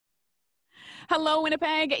Hello,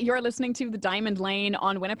 Winnipeg. You're listening to The Diamond Lane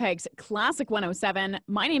on Winnipeg's Classic 107.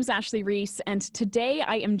 My name's Ashley Rees, and today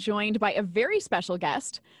I am joined by a very special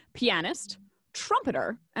guest, pianist,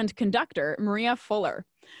 trumpeter, and conductor Maria Fuller.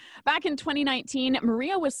 Back in 2019,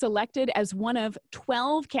 Maria was selected as one of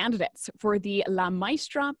 12 candidates for the La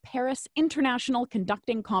Maestra Paris International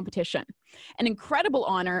Conducting Competition. An incredible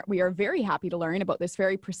honor. We are very happy to learn about this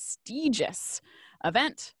very prestigious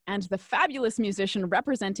event and the fabulous musician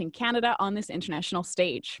representing Canada on this international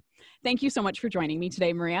stage. Thank you so much for joining me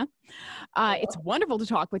today, Maria. It's wonderful to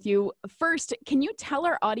talk with you. First, can you tell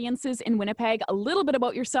our audiences in Winnipeg a little bit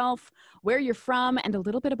about yourself, where you're from, and a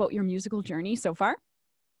little bit about your musical journey so far?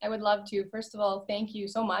 I would love to. First of all, thank you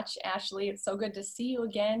so much, Ashley. It's so good to see you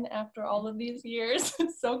again after all of these years.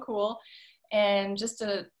 It's so cool. And just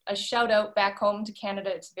a shout out back home to Canada.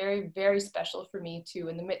 It's very, very special for me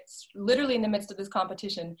too. Literally in the midst of this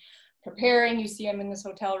competition, preparing. You see, I'm in this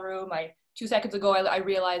hotel room. 2 seconds ago, I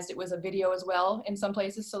realized it was a video as well in some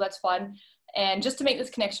places, so that's fun. And just to make this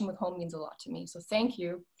connection with home means a lot to me. So thank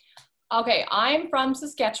you. Okay, I'm from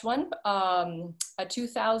Saskatchewan, a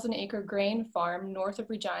 2,000-acre grain farm north of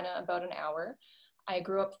Regina, about an hour. I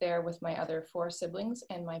grew up there with my other 4 siblings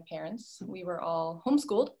and my parents. We were all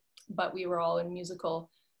homeschooled, but we were all in musical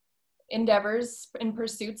endeavors and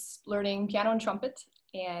pursuits, learning piano and trumpet.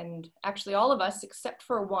 And actually all of us, except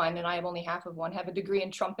for one, and I have only half of one, have a degree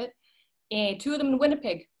in trumpet. And 2 of them in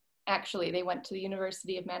Winnipeg, actually. They went to the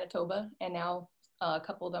University of Manitoba, and now a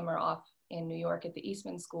couple of them are off in New York at the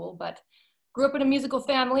Eastman School, but grew up in a musical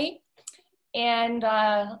family. And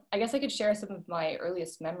I guess I could share some of my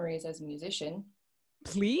earliest memories as a musician.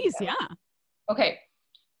 Please, yeah. Okay,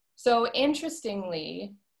 so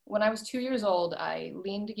interestingly, when I was 2 years old, I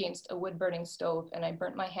leaned against a wood burning stove and I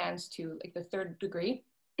burnt my hands to like the 3rd degree.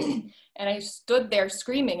 And I stood there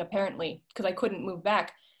screaming, apparently, because I couldn't move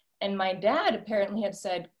back. And my dad apparently had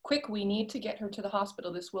said, quick, we need to get her to the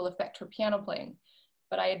hospital. This will affect her piano playing.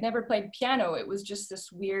 But I had never played piano. It was just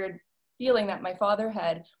this weird feeling that my father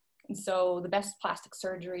had. And so the best plastic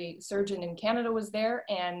surgeon in Canada was there,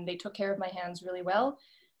 and they took care of my hands really well.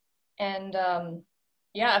 And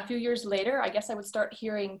yeah, a few years later, I guess I would start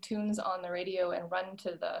hearing tunes on the radio and run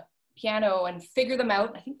to the piano and figure them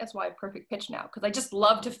out. I think that's why I have perfect pitch now, because I just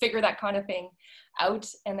love to figure that kind of thing out.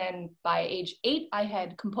 And then by age 8, I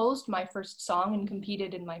had composed my first song and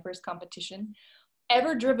competed in my first competition,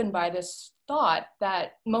 ever driven by this thought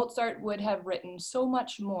that Mozart would have written so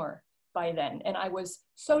much more by then. And I was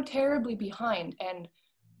so terribly behind. And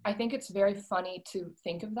I think it's very funny to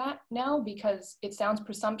think of that now because it sounds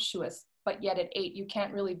presumptuous, but yet at 8, you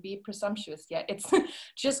can't really be presumptuous yet. It's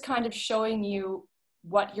just kind of showing you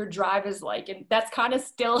what your drive is like. And that's kind of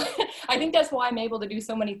still, I think that's why I'm able to do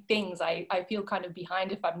so many things. I feel kind of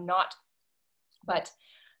behind if I'm not, but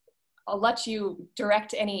I'll let you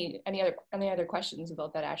direct any other questions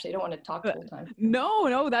about that. Actually, I don't want to talk the whole time.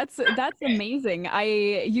 No, that's amazing.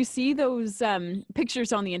 You see those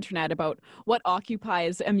pictures on the internet about what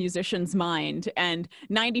occupies a musician's mind, and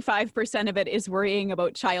 95% of it is worrying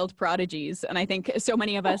about child prodigies. And I think so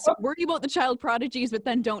many of us worry about the child prodigies, but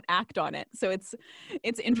then don't act on it. So it's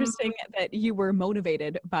interesting that you were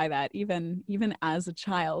motivated by that, even as a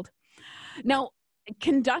child. Now,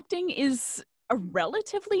 conducting is a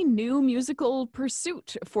relatively new musical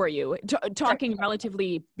pursuit for you, talking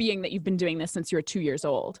relatively being that you've been doing this since you were 2 years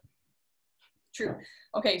old. True.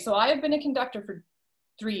 Okay, so I have been a conductor for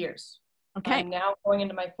 3 years. Okay. I'm now going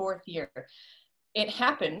into my 4th year. It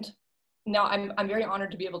happened. Now I'm very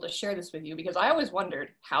honored to be able to share this with you because I always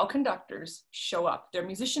wondered how conductors show up. They're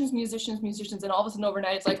musicians, and all of a sudden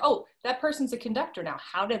overnight it's like, oh, that person's a conductor now.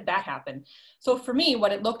 How did that happen? So for me,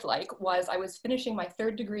 what it looked like was I was finishing my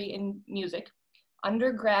 3rd degree in music.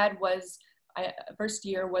 Undergrad first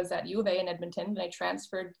year was at U of A in Edmonton, and I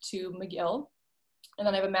transferred to McGill. And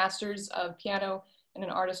then I have a master's of piano and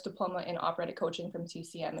an artist diploma in operatic coaching from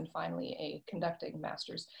CCM, and finally a conducting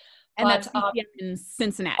master's. And that's CCM in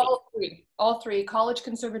Cincinnati. All three, College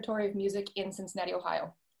Conservatory of Music in Cincinnati,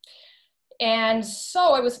 Ohio. And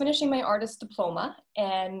so I was finishing my artist diploma,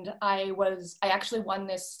 and I actually won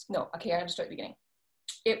this, I have to start at the beginning.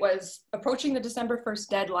 It was approaching the December 1st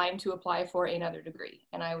deadline to apply for another degree.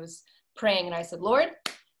 And I was praying and I said, Lord,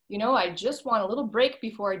 I just want a little break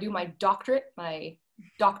before I do my doctorate, my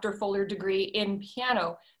Dr. Fuller degree in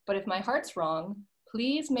piano. But if my heart's wrong,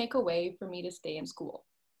 please make a way for me to stay in school.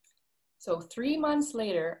 So 3 months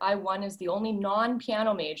later, I won as the only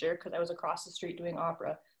non-piano major, because I was across the street doing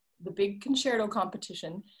opera, the big concerto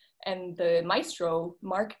competition. And the maestro,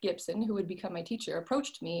 Mark Gibson, who would become my teacher,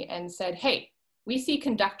 approached me and said, hey, we see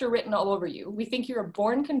conductor written all over you. We think you're a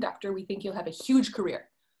born conductor. We think you'll have a huge career.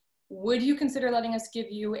 would you consider letting us give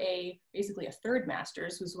you basically a third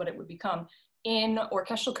master's, who's what it would become, in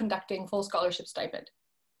orchestral conducting, full scholarship stipend?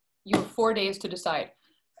 You have 4 days to decide.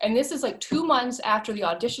 And this is like 2 months after the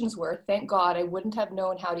auditions were. Thank God I wouldn't have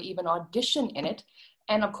known how to even audition in it.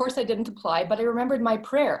 And of course I didn't apply, but I remembered my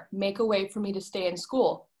prayer, make a way for me to stay in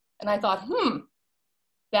school. And I thought,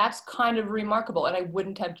 that's kind of remarkable. And I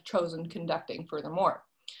wouldn't have chosen conducting furthermore.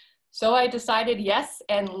 So I decided yes,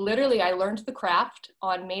 and literally I learned the craft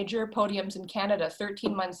on major podiums in Canada.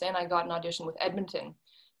 13 months in, I got an audition with Edmonton.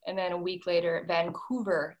 And then a week later,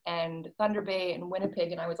 Vancouver and Thunder Bay and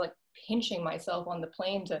Winnipeg. And I was like pinching myself on the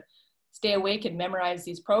plane to stay awake and memorize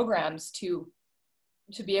these programs to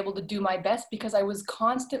be able to do my best, because I was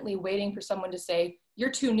constantly waiting for someone to say,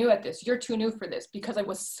 you're too new at this, you're too new for this, because I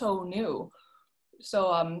was so new.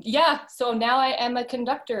 So so now I am a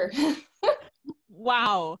conductor.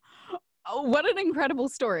 Wow. Oh, what an incredible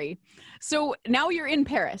story. So now you're in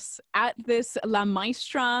Paris at this La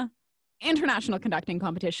Maestra international conducting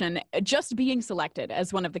competition. Just being selected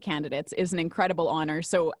as one of the candidates is an incredible honor.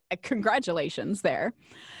 So congratulations there.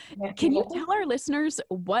 Can you tell our listeners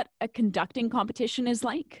what a conducting competition is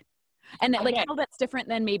like? And like how that's different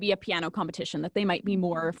than maybe a piano competition that they might be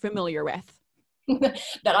more familiar with?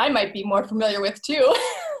 That I might be more familiar with too.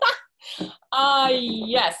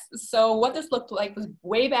 Yes. So what this looked like was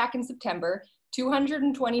way back in September,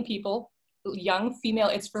 220 people, young female.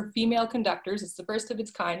 It's for female conductors. It's the first of its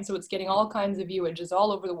kind. So it's getting all kinds of viewage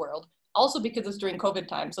all over the world. Also because it's during COVID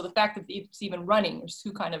time. So the fact that it's even running, there's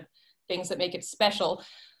two kind of things that make it special.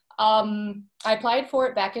 I applied for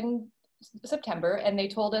it back in September, and they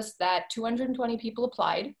told us that 220 people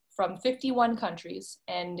applied from 51 countries,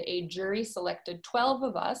 and a jury selected 12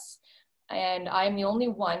 of us. And I'm the only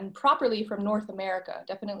one properly from North America,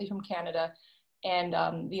 definitely from Canada, and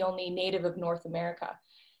the only native of North America.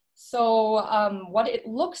 So what it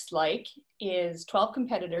looks like is 12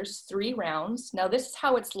 competitors, 3 rounds. Now this is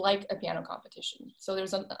how it's like a piano competition. So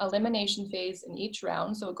there's an elimination phase in each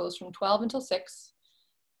round. So it goes from 12 until 6.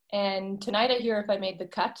 And tonight I hear if I made the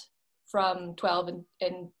cut from 12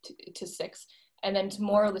 to 6. And then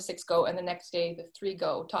tomorrow the 6 go, and the next day the 3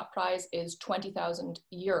 go. Top prize is €20,000.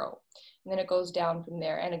 And then it goes down from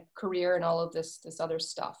there, and a career and all of this other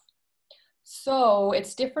stuff. So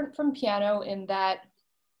it's different from piano in that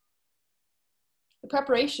the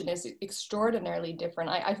preparation is extraordinarily different.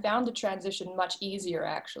 I found the transition much easier,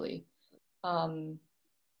 actually.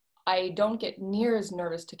 I don't get near as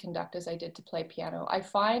nervous to conduct as I did to play piano. I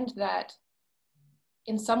find that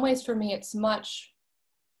in some ways for me, it's much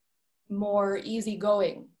more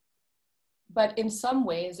easygoing, but in some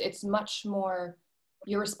ways it's much more,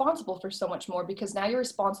 you're responsible for so much more, because now you're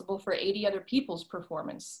responsible for 80 other people's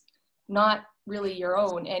performance, not really your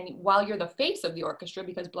own. And while you're the face of the orchestra,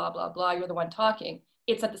 because blah, blah, blah, you're the one talking,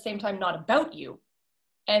 it's at the same time not about you.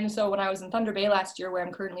 And so when I was in Thunder Bay last year, where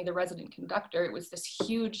I'm currently the resident conductor, it was this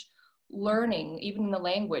huge learning, even in the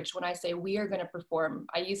language. When I say we are going to perform,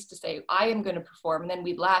 I used to say I am going to perform, and then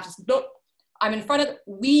we'd laugh, just, nope, I'm in front of,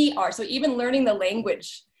 we are. So even learning the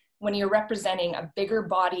language when you're representing a bigger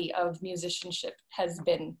body of musicianship has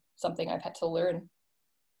been something I've had to learn.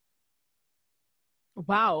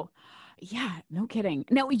 Wow. Yeah, no kidding.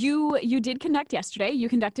 Now you did conduct yesterday. You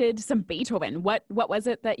conducted some Beethoven. What was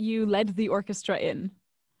it that you led the orchestra in?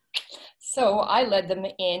 So I led them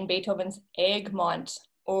in Beethoven's Egmont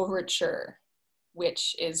Overture,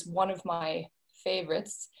 which is one of my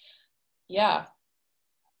favorites. Yeah.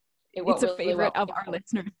 It's a really favorite of our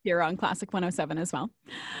listeners here on Classic 107 as well.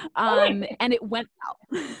 And it went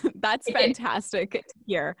well. That's fantastic to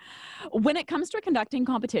hear. When it comes to a conducting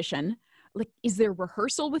competition, like, is there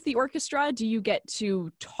rehearsal with the orchestra? Do you get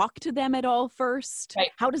to talk to them at all first? Right.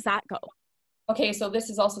 How does that go? Okay, so this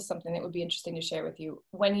is also something that would be interesting to share with you.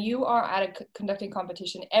 When you are at a conducting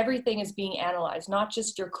competition, everything is being analyzed, not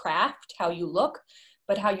just your craft, how you look,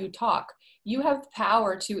 but how you talk. You have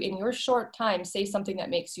power to, in your short time, say something that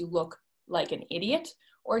makes you look like an idiot,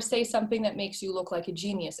 or say something that makes you look like a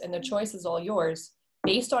genius. And the choice is all yours,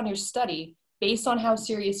 based on your study, based on how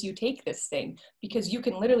serious you take this thing, because you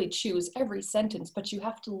can literally choose every sentence, but you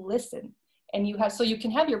have to listen. And so you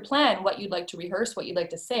can have your plan, what you'd like to rehearse, what you'd like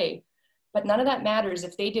to say, but none of that matters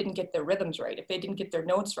if they didn't get their rhythms right, if they didn't get their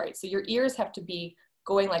notes right. So your ears have to be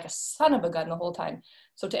going like a son of a gun the whole time.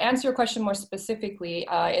 So to answer your question more specifically,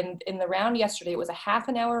 in the round yesterday, it was a half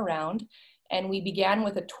an hour round, and we began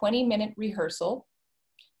with a 20-minute rehearsal,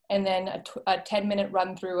 and then a 10-minute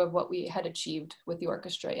run through of what we had achieved with the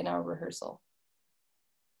orchestra in our rehearsal.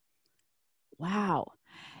 Wow.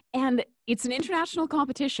 And it's an international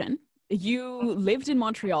competition. You lived in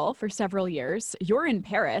Montreal for several years. You're in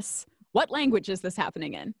Paris. What language is this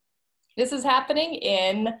happening in? This is happening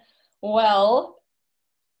in, well,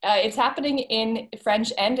 it's happening in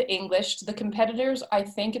French and English. The competitors, I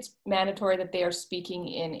think it's mandatory that they are speaking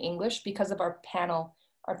in English because of our panel.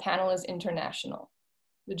 Our panel is international,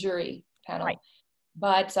 the jury panel. Right.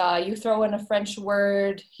 But you throw in a French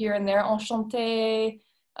word here and there, enchanté,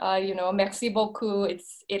 merci beaucoup.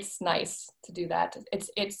 It's nice to do that.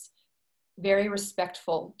 It's very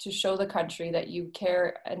respectful to show the country that you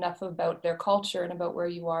care enough about their culture and about where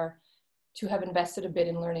you are to have invested a bit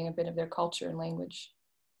in learning a bit of their culture and language.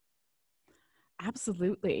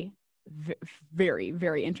 Absolutely. Very,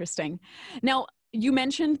 very interesting. Now, you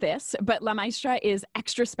mentioned this, but La Maestra is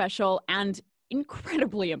extra special and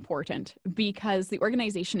incredibly important because the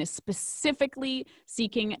organization is specifically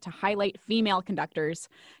seeking to highlight female conductors.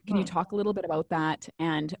 Can you talk a little bit about that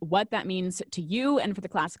and what that means to you and for the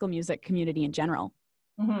classical music community in general?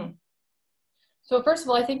 Mm-hmm. So first of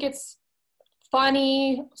all, I think it's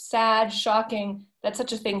funny, sad, shocking that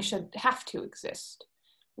such a thing should have to exist.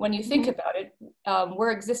 When you think about it,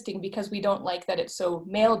 we're existing because we don't like that it's so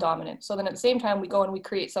male dominant. So then at the same time, we go and we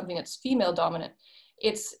create something that's female dominant.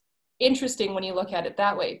 It's interesting when you look at it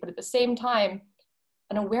that way, but at the same time,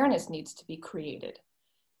 an awareness needs to be created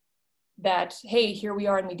that, hey, here we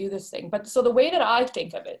are and we do this thing. But so the way that I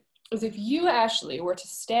think of it is if you, Ashley, were to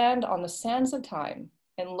stand on the sands of time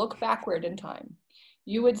and look backward in time,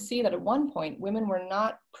 you would see that at one point, women were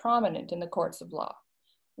not prominent in the courts of law.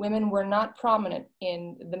 Women were not prominent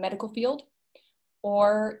in the medical field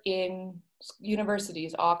or in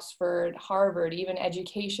universities, Oxford, Harvard, even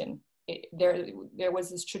education. There was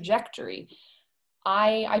this trajectory.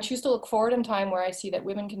 I choose to look forward in time where I see that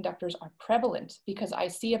women conductors are prevalent because I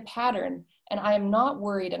see a pattern and I am not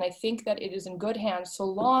worried. And I think that it is in good hands so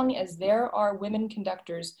long as there are women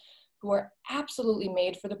conductors who are absolutely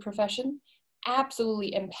made for the profession,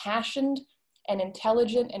 absolutely impassioned and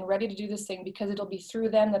intelligent and ready to do this thing, because it'll be through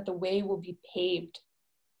them that the way will be paved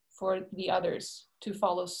for the others to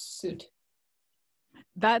follow suit.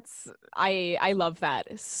 I love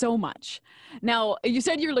that so much. Now, you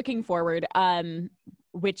said you're looking forward,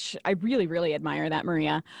 which I really, really admire that,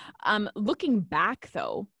 Maria. Looking back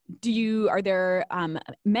though, are there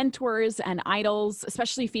mentors and idols,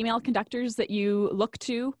 especially female conductors, that you look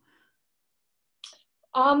to?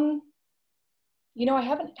 I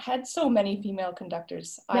haven't had so many female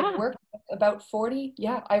conductors. Yeah. I've worked with about 40.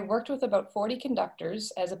 Yeah, I worked with about 40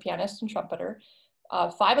 conductors as a pianist and trumpeter,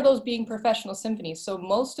 5 of those being professional symphonies. So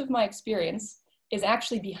most of my experience is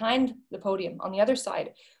actually behind the podium on the other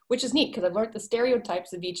side, which is neat because I've learned the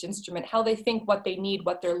stereotypes of each instrument, how they think, what they need,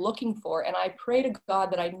 what they're looking for. And I pray to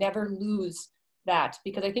God that I never lose that,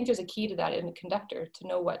 because I think there's a key to that in a conductor, to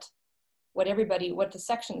know what the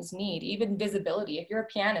sections need, even visibility. If you're a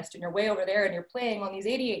pianist and you're way over there and you're playing on these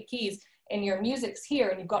 88 keys and your music's here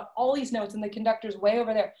and you've got all these notes and the conductor's way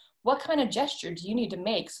over there, what kind of gesture do you need to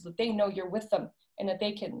make so that they know you're with them and that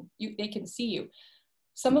they can see you?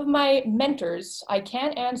 Some of my mentors, I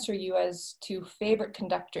can't answer you as to favorite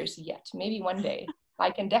conductors yet. Maybe one day.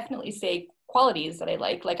 I can definitely say qualities that I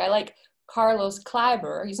like. Like I like Carlos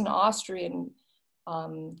Kleiber. He's an Austrian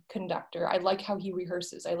conductor. I like how he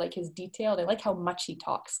rehearses. I like his detail. I like how much he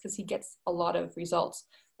talks because he gets a lot of results.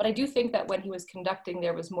 But I do think that when he was conducting,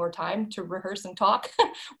 there was more time to rehearse and talk.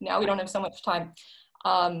 Now we don't have so much time.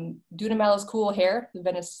 Dunamello's cool hair, the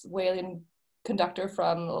Venezuelan conductor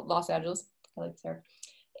from Los Angeles. I like his hair.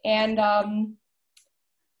 And,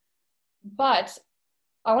 but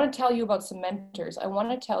I want to tell you about some mentors. I want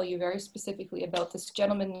to tell you very specifically about this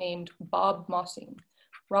gentleman named Robert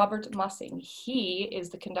Mossing. He is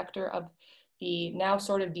the conductor of the now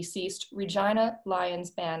sort of deceased Regina Lions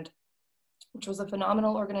Band, which was a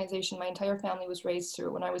phenomenal organization my entire family was raised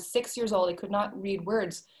through. When I was 6 years old, I could not read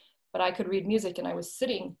words, but I could read music, and I was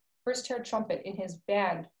sitting first chair trumpet in his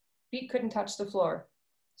band, feet couldn't touch the floor,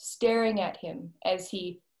 staring at him as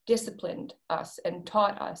he disciplined us and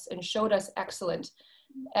taught us and showed us excellence.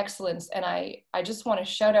 And I just want to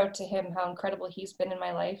shout out to him how incredible he's been in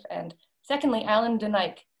my life. And secondly, Alan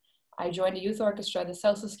DeNike. I joined a youth orchestra, the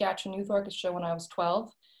South Saskatchewan Youth Orchestra, when I was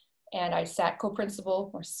 12. And I sat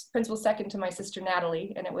co-principal or principal second to my sister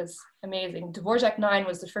Natalie, and it was amazing. Dvorak 9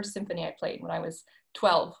 was the first symphony I played when I was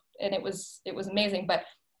 12, and it was amazing. But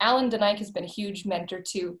Alan DeNike has been a huge mentor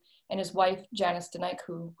too, and his wife Janice DeNike,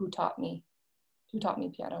 who taught me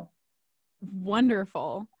piano.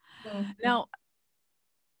 Wonderful. Mm-hmm. Now,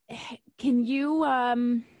 can you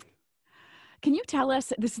tell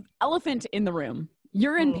us this elephant in the room?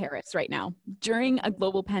 You're in Paris right now during a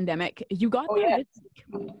global pandemic. You got there this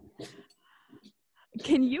week.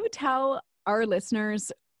 Can you tell our listeners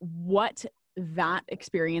what that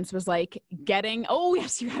experience was like getting, oh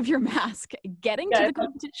yes, you have your mask, getting to the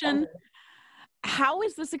competition. How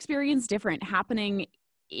is this experience different happening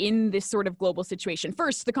in this sort of global situation?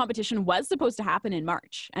 First, the competition was supposed to happen in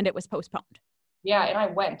March and it was postponed. Yeah, and I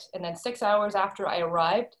went. And then 6 hours after I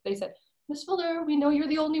arrived, they said, Miss Fuller, we know you're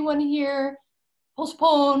the only one here.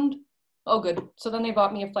 Postponed. Oh, good. So then they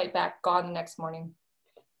bought me a flight back, gone the next morning.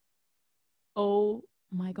 Oh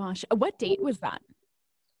my gosh. What date was that?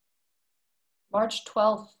 March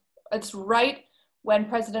 12th. It's right when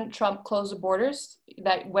President Trump closed the borders,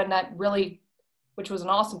 which was an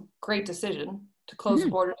awesome, great decision to close the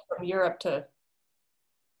borders from Europe to,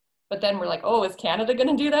 but then we're like, oh, is Canada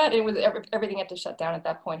going to do that? It was everything had to shut down at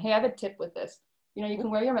that point. Hey, I have a tip with this. You know, you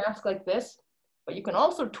can wear your mask like this, but you can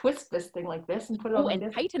also twist this thing like this and put it on like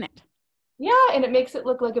and tighten it. Yeah, and it makes it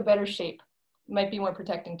look like a better shape. It might be more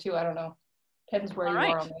protecting too. I don't know. Depends where you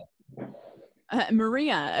are on that.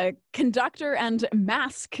 Maria, a conductor and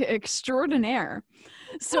mask extraordinaire.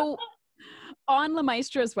 So on La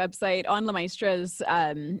Maestra's website, on La Maestra's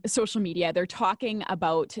social media, they're talking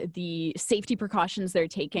about the safety precautions they're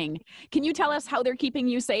taking. Can you tell us how they're keeping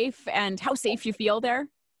you safe and how safe you feel there?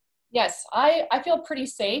 Yes, I feel pretty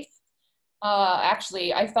safe.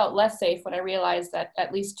 Actually, I felt less safe when I realized that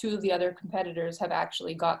at least 2 of the other competitors have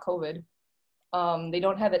actually got COVID. They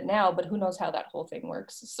don't have it now, but who knows how that whole thing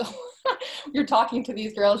works. So you're talking to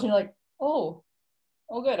these girls and you're like, oh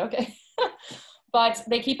good, okay. But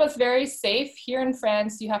they keep us very safe. Here in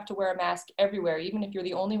France, you have to wear a mask everywhere, even if you're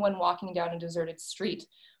the only one walking down a deserted street,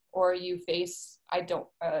 or you face,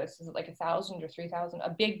 is it like 1,000 or 3,000,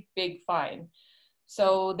 a big fine.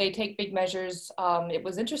 So they take big measures. It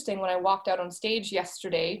was interesting when I walked out on stage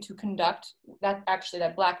yesterday to conduct, that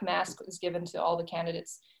black mask was given to all the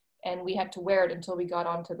candidates, and we had to wear it until we got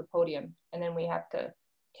onto the podium, and then we had to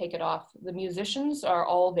take it off. The musicians are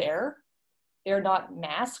all there. They're not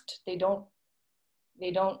masked. They don't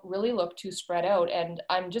really look too spread out. And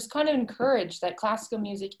I'm just kind of encouraged that classical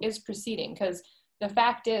music is proceeding, because the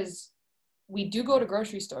fact is, we do go to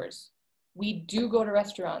grocery stores. We do go to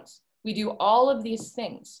restaurants. We do all of these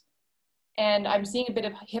things. And I'm seeing a bit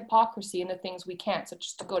of hypocrisy in the things we can't, such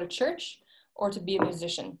as to go to church or to be a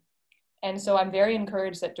musician. And so I'm very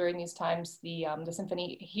encouraged that during these times, the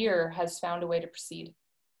symphony here has found a way to proceed.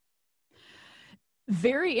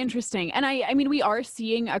 Very interesting. And I mean, we are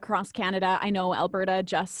seeing across Canada, I know Alberta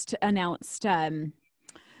just announced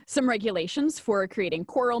some regulations for creating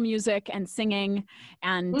choral music and singing,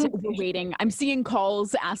 and we're waiting. I'm seeing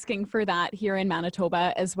calls asking for that here in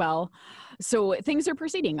Manitoba as well. So things are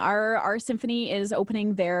proceeding. Our symphony is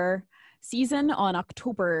opening their season on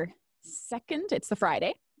October 2nd. It's the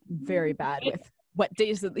Friday. Very bad with what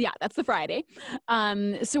days. Yeah, that's the Friday.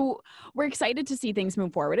 So we're excited to see things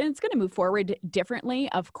move forward, and it's going to move forward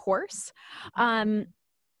differently, of course.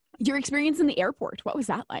 Your experience in the airport, what was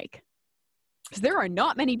that like? Because there are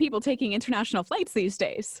not many people taking international flights these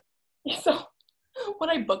days. So when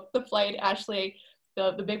I booked the flight, Ashley,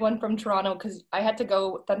 the big one from Toronto, because I had to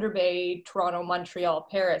go Thunder Bay, Toronto, Montreal,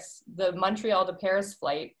 Paris. The Montreal to Paris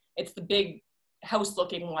flight, it's the big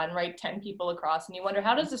house-looking one, right? 10 people across, and you wonder,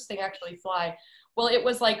 how does this thing actually fly? Well, it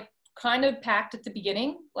was like kind of packed at the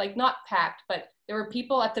beginning, like not packed, but there were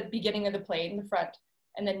people at the beginning of the plane, the front,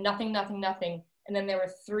 and then nothing. And then there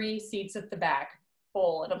were 3 seats at the back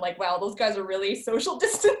full. And I'm like, wow, those guys are really social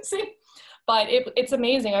distancing. But it's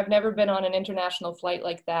amazing. I've never been on an international flight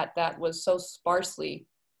like that was so sparsely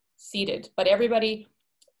seated. But everybody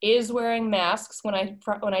is wearing masks. When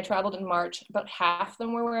I traveled in March, about half of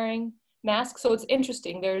them were wearing masks. So it's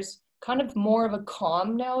interesting. There's kind of more of a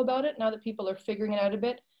calm now about it, now that people are figuring it out a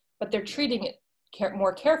bit, but they're treating it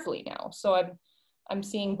more carefully now. So I'm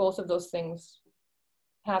seeing both of those things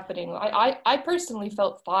happening. I personally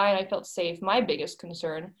felt fine. I felt safe. My biggest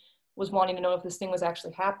concern was wanting to know if this thing was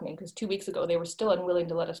actually happening, because 2 weeks ago they were still unwilling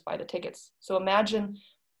to let us buy the tickets. So imagine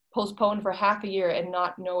postponed for half a year and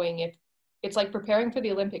not knowing if it's like preparing for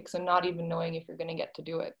the Olympics and not even knowing if you're going to get to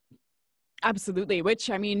do it. Absolutely. Which,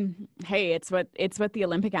 I mean, hey, it's what the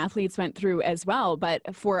Olympic athletes went through as well. But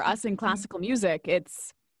for us in classical music,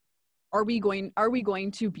 it's, are we going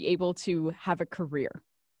to be able to have a career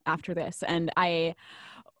after this? And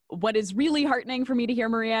what is really heartening for me to hear,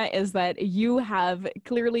 Maria, is that you have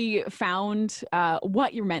clearly found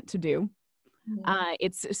what you're meant to do.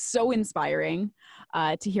 It's so inspiring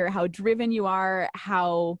to hear how driven you are,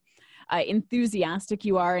 how enthusiastic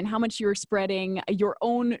you are and how much you're spreading your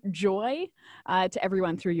own joy to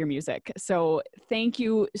everyone through your music. So thank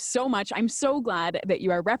you so much. I'm so glad that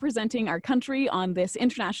you are representing our country on this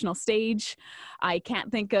international stage. I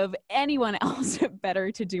can't think of anyone else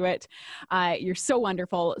better to do it. You're so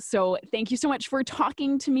wonderful. So thank you so much for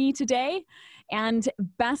talking to me today, and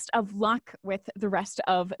best of luck with the rest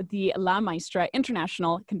of the La Maestra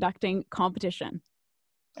International Conducting Competition.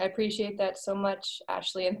 I appreciate that so much,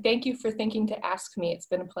 Ashley. And thank you for thinking to ask me. It's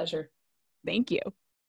been a pleasure. Thank you.